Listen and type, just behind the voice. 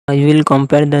I will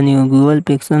compare the new Google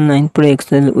Pixel 9 Pro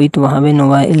XL with Huawei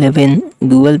Nova 11.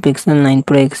 Google Pixel 9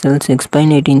 Pro XL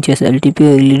 6.8 inches LTPO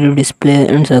OLED display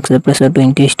and success ratio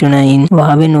 20:9.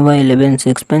 Huawei Nova 11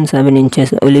 6.7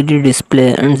 inches OLED display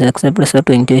and success ratio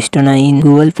 20:9.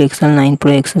 Google Pixel 9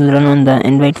 Pro XL run on the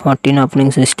Android 14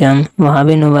 operating system.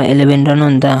 Huawei Nova 11 run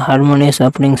on the Harmonious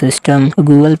operating system.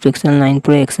 Google Pixel 9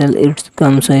 Pro XL it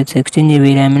comes with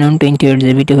 16GB RAM and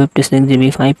 28GB to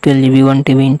 56GB, 512GB,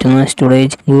 1TB internal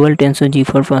storage. Google Tensor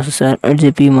G4 processor,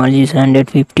 8GB Margis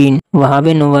 115.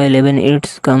 Huawei Nova 11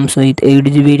 it comes with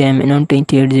 8GB RAM and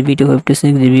 28GB to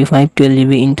 56GB,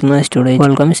 512GB internal storage.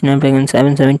 Qualcomm Snapdragon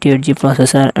 778G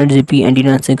processor, 8GB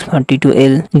Adreno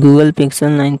 642L. Google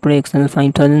Pixel 9 Pro XL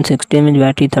 5060 mAh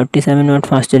battery, 37W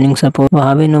fast charging support.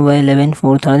 Huawei Nova 11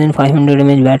 4500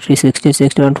 mAh battery,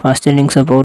 66W fast charging support.